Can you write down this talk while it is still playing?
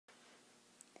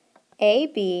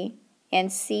AB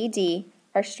and CD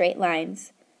are straight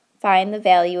lines. Find the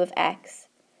value of x.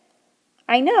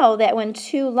 I know that when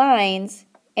two lines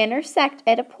intersect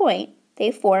at a point,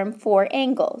 they form four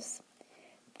angles.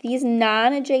 These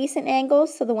non-adjacent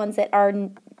angles, so the ones that are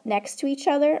next to each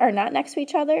other, are not next to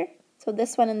each other, so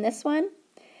this one and this one,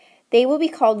 they will be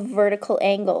called vertical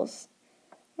angles.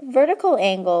 Vertical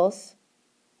angles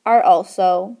are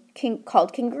also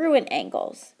called congruent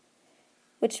angles,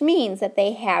 which means that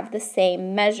they have the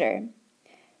same measure.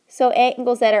 So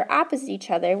angles that are opposite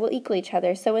each other will equal each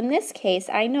other. So in this case,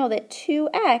 I know that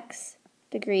 2x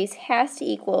degrees has to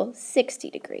equal 60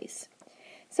 degrees.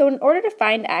 So in order to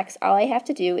find x, all I have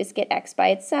to do is get x by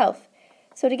itself.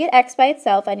 So to get x by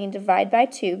itself, I need to divide by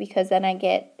 2, because then I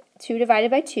get 2 divided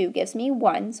by 2 gives me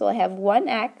 1. So I have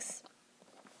 1x.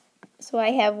 So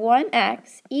I have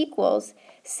 1x equals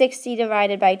 60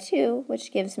 divided by 2,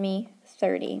 which gives me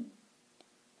 30.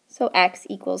 So x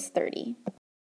equals 30.